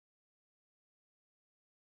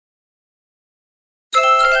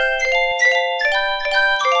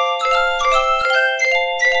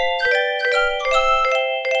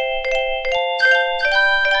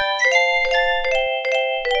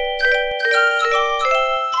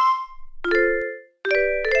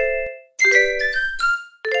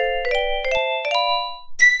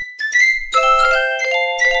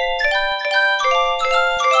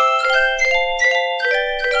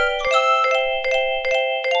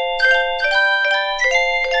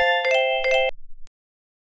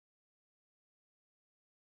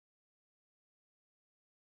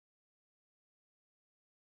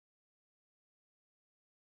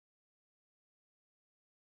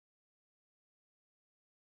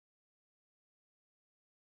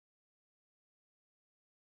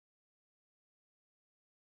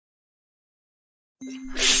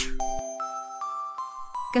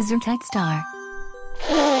Gesundheit Star.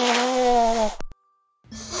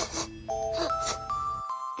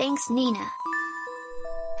 Thanks, Nina.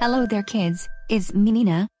 Hello there kids, it's me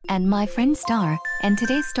Nina, and my friend Star, and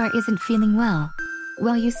today Star isn't feeling well.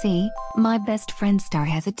 Well, you see, my best friend Star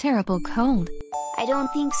has a terrible cold. I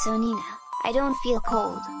don't think so, Nina. I don't feel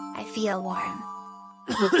cold. I feel warm.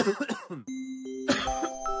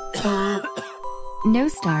 No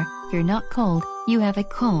Star, you're not cold, you have a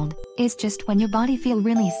cold. It's just when your body feels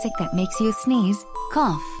really sick that makes you sneeze,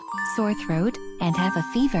 cough, sore throat, and have a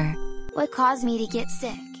fever. What caused me to get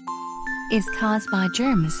sick? It's caused by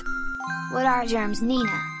germs. What are germs,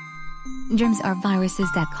 Nina? Germs are viruses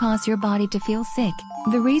that cause your body to feel sick.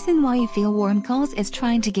 The reason why you feel warm colds is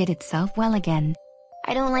trying to get itself well again.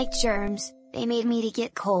 I don't like germs. They made me to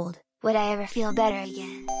get cold. Would I ever feel better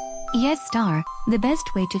again? Yes, Star, the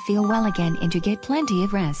best way to feel well again is to get plenty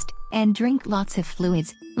of rest, and drink lots of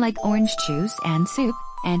fluids, like orange juice and soup,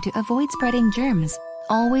 and to avoid spreading germs,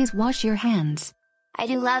 always wash your hands. I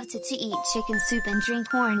do love to eat chicken soup and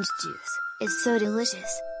drink orange juice. It's so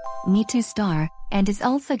delicious. Me too, Star, and it's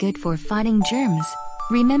also good for fighting germs.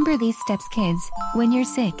 Remember these steps kids, when you're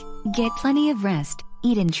sick, get plenty of rest,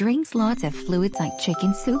 eat and drink lots of fluids like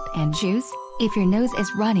chicken soup and juice. If your nose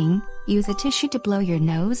is running, use a tissue to blow your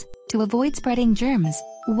nose, to avoid spreading germs.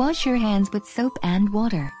 Wash your hands with soap and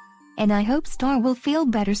water. And I hope Star will feel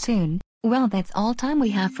better soon. Well, that's all time we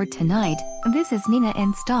have for tonight. This is Nina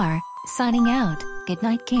and Star, signing out. Good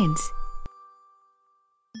night kids.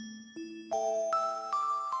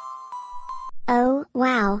 Oh,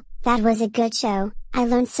 wow, that was a good show. I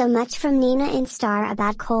learned so much from Nina and Star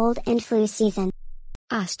about cold and flu season.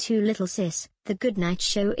 Us two little sis, the Goodnight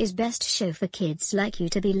Show is best show for kids like you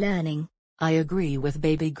to be learning. I agree with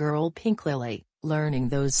baby girl Pink Lily, learning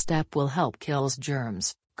those steps will help kills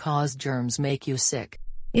germs, cause germs make you sick.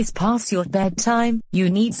 It's past your bedtime, you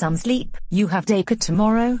need some sleep, you have daycare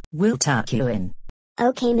tomorrow, we'll tuck you in.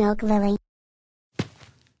 Okay, Milk Lily.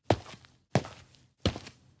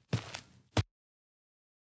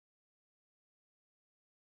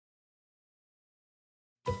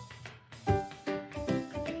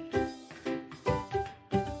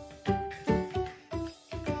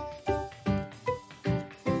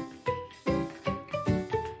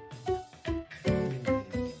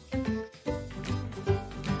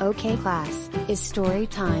 Okay class, it's story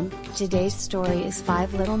time. Today's story is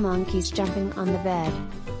 5 little monkeys jumping on the bed.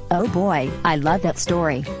 Oh boy, I love that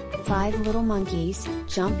story. 5 little monkeys,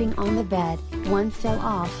 jumping on the bed, one fell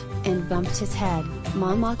off, and bumped his head.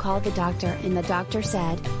 Mama called the doctor and the doctor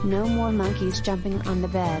said, no more monkeys jumping on the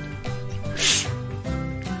bed.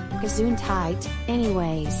 Gesundheit.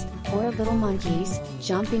 Anyways, 4 little monkeys,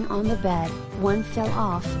 jumping on the bed, one fell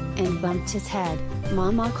off, and bumped his head.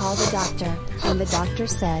 Mama called the doctor, and the doctor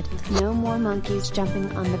said, no more monkeys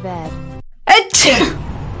jumping on the bed. Achoo!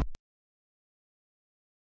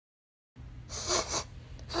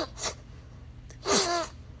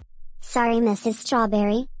 Sorry, Mrs.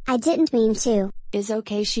 Strawberry, I didn't mean to. Is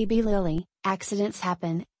okay, Chibi Lily, accidents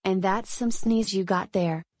happen, and that's some sneeze you got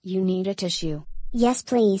there. You need a tissue. Yes,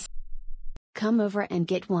 please. Come over and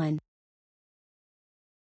get one.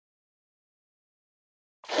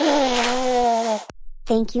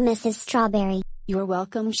 Thank you, Mrs. Strawberry. You're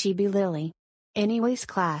welcome, Chibi Lily. Anyways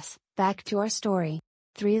class, back to our story.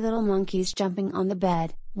 3 little monkeys jumping on the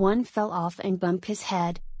bed, one fell off and bumped his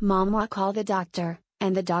head. Mama called the doctor,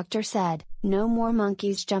 and the doctor said, no more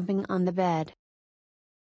monkeys jumping on the bed.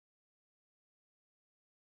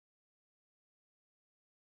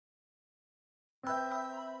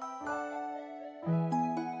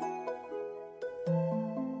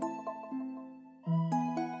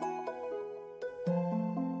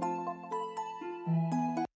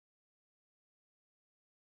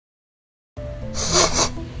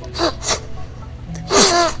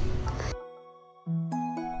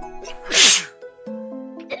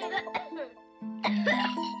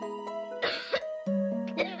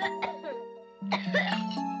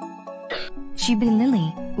 Chibi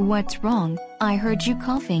Lily, what's wrong? I heard you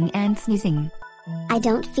coughing and sneezing. I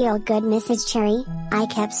don't feel good, Mrs. Cherry. I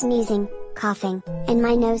kept sneezing, coughing, and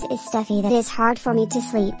my nose is stuffy. That is hard for me to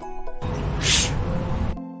sleep.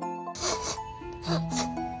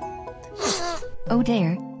 Oh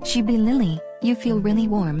dear, Chibi Lily, you feel really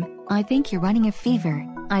warm. I think you're running a fever.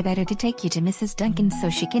 I better to take you to Mrs. Duncan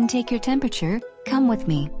so she can take your temperature. Come with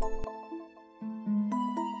me.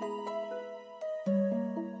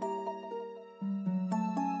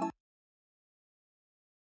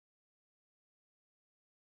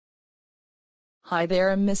 Hi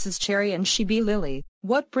there, Mrs. Cherry and Chibi Lily.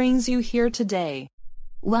 What brings you here today?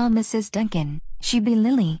 Well, Mrs. Duncan, she be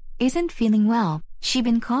Lily, isn't feeling well. She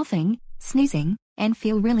been coughing, sneezing, and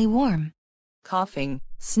feel really warm. Coughing,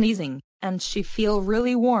 sneezing, and she feel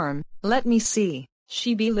really warm. Let me see.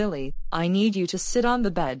 She be Lily, I need you to sit on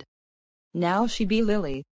the bed. Now she be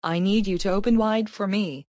Lily, I need you to open wide for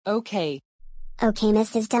me, okay? Okay,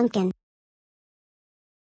 Mrs. Duncan.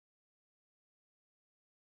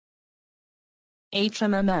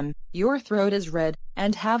 HMMM, your throat is red,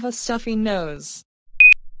 and have a stuffy nose.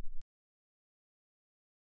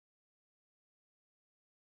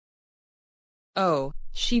 Oh,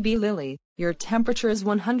 she be Lily, your temperature is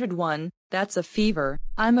 101, that's a fever.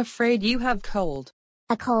 I'm afraid you have cold.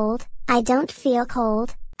 A cold? I don't feel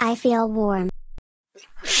cold, I feel warm.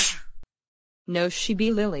 No, she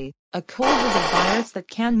be Lily, a cold is a virus that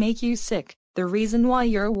can make you sick. The reason why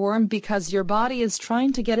you're warm because your body is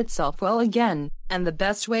trying to get itself well again, and the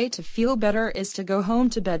best way to feel better is to go home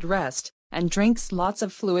to bed, rest, and drink lots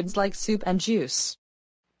of fluids like soup and juice.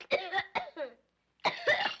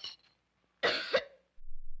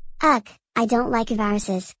 Ugh, I don't like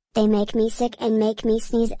viruses, they make me sick and make me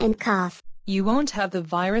sneeze and cough. You won't have the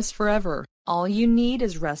virus forever, all you need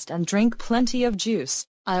is rest and drink plenty of juice.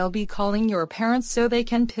 I'll be calling your parents so they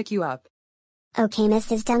can pick you up. Okay,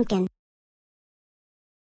 Mrs. Duncan.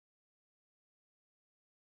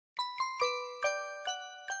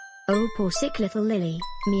 Oh, poor sick little Lily,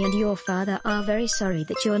 me and your father are very sorry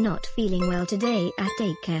that you're not feeling well today at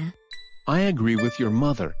daycare. I agree with your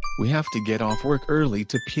mother, we have to get off work early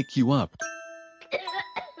to pick you up.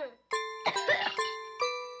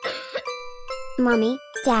 Mommy,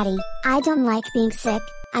 Daddy, I don't like being sick,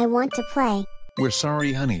 I want to play. We're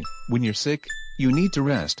sorry, honey, when you're sick, you need to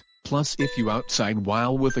rest, plus if you outside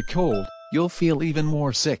while with a cold, you'll feel even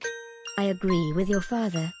more sick. I agree with your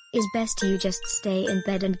father, it's best you just stay in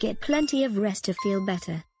bed and get plenty of rest to feel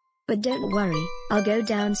better. But don't worry, I'll go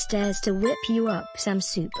downstairs to whip you up some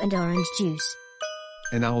soup and orange juice.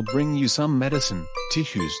 And I'll bring you some medicine,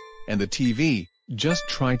 tissues, and the TV, just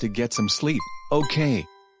try to get some sleep, okay?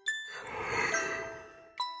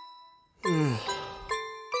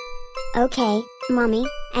 Okay, Mommy,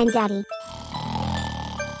 and Daddy.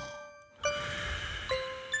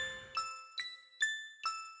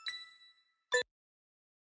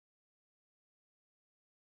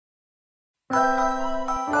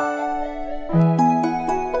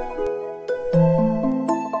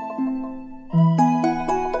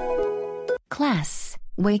 Class,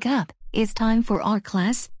 wake up, it's time for art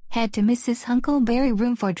class, head to Mrs. Huckleberry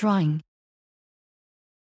room for drawing.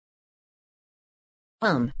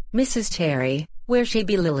 Mrs. Terry, where she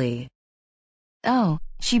be Lily? Oh,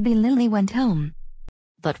 she be Lily went home.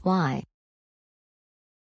 But why?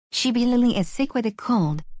 She be Lily is sick with a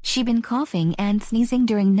cold, she been coughing and sneezing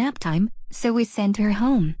during nap time, so we sent her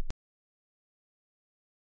home.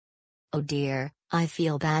 Oh dear, I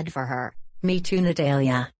feel bad for her. Me too,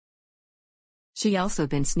 Natalia. She also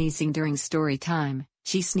been sneezing during story time.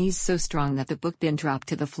 She sneezed so strong that the book bin dropped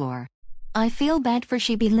to the floor. I feel bad for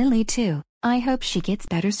she be Lily too. I hope she gets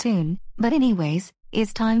better soon. But anyways,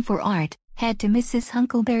 it's time for art. Head to Mrs.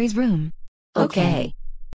 Huckleberry's room. Okay.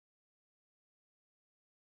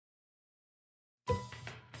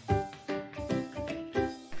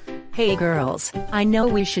 Hey girls, I know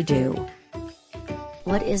we should do.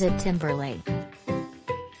 What is it, Timberlake?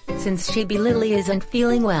 Since she be Lily isn't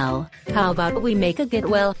feeling well, how about we make a get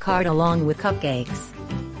well card along with cupcakes?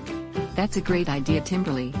 That's a great idea,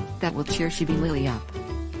 Timberly. That will cheer she be Lily up.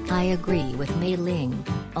 I agree with Mei Ling.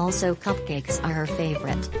 Also, cupcakes are her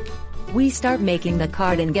favorite. We start making the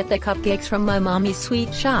card and get the cupcakes from my mommy's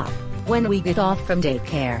sweet shop when we get off from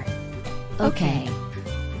daycare. Okay.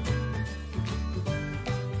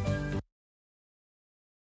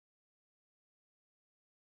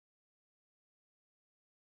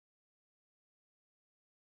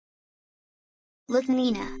 Look,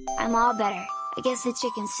 Nina, I'm all better. I guess the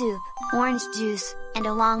chicken soup, orange juice, and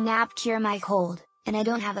a long nap cure my cold, and I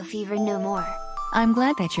don't have a fever no more. I'm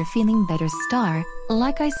glad that you're feeling better, Star.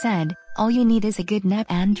 Like I said, all you need is a good nap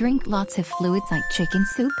and drink lots of fluids like chicken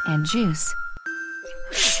soup and juice.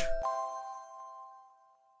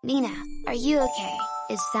 Nina, are you okay?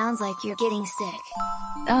 It sounds like you're getting sick.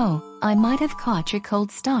 Oh, I might have caught your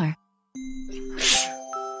cold, Star.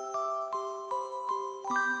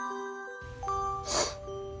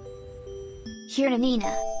 Here to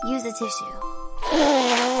Nina, use a tissue.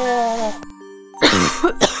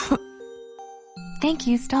 Thank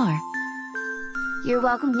you, Star. You're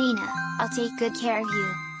welcome, Nina. I'll take good care of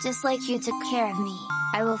you, just like you took care of me.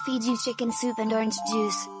 I will feed you chicken soup and orange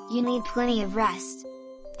juice. You need plenty of rest.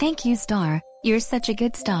 Thank you, Star. You're such a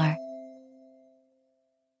good star.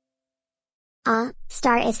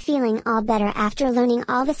 Star is feeling all better after learning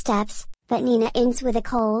all the steps, but Nina ends with a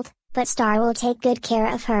cold, but Star will take good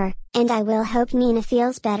care of her, and I will hope Nina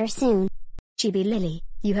feels better soon. Chibi Lily,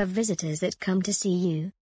 you have visitors that come to see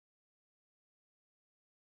you.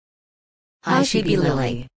 Hi Chibi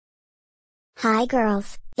Lily. Hi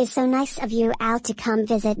girls, it's so nice of you all to come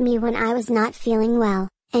visit me when I was not feeling well,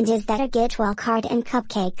 and is that a get well card and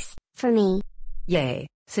cupcakes, for me? Yay,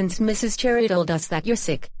 since Mrs. Cherry told us that you're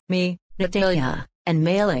sick, me, Natalia, and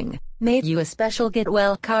Mailing, made you a special get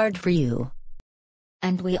well card for you.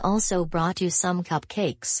 And we also brought you some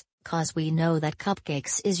cupcakes, cause we know that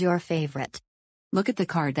cupcakes is your favorite. Look at the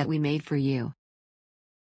card that we made for you.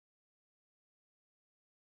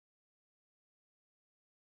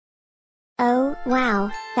 Oh,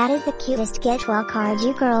 wow, that is the cutest get well card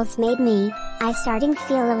you girls made me. I starting to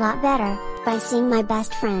feel a lot better, by seeing my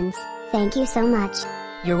best friends. Thank you so much.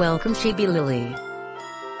 You're welcome Chibi Lily.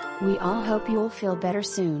 We all hope you'll feel better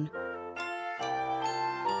soon.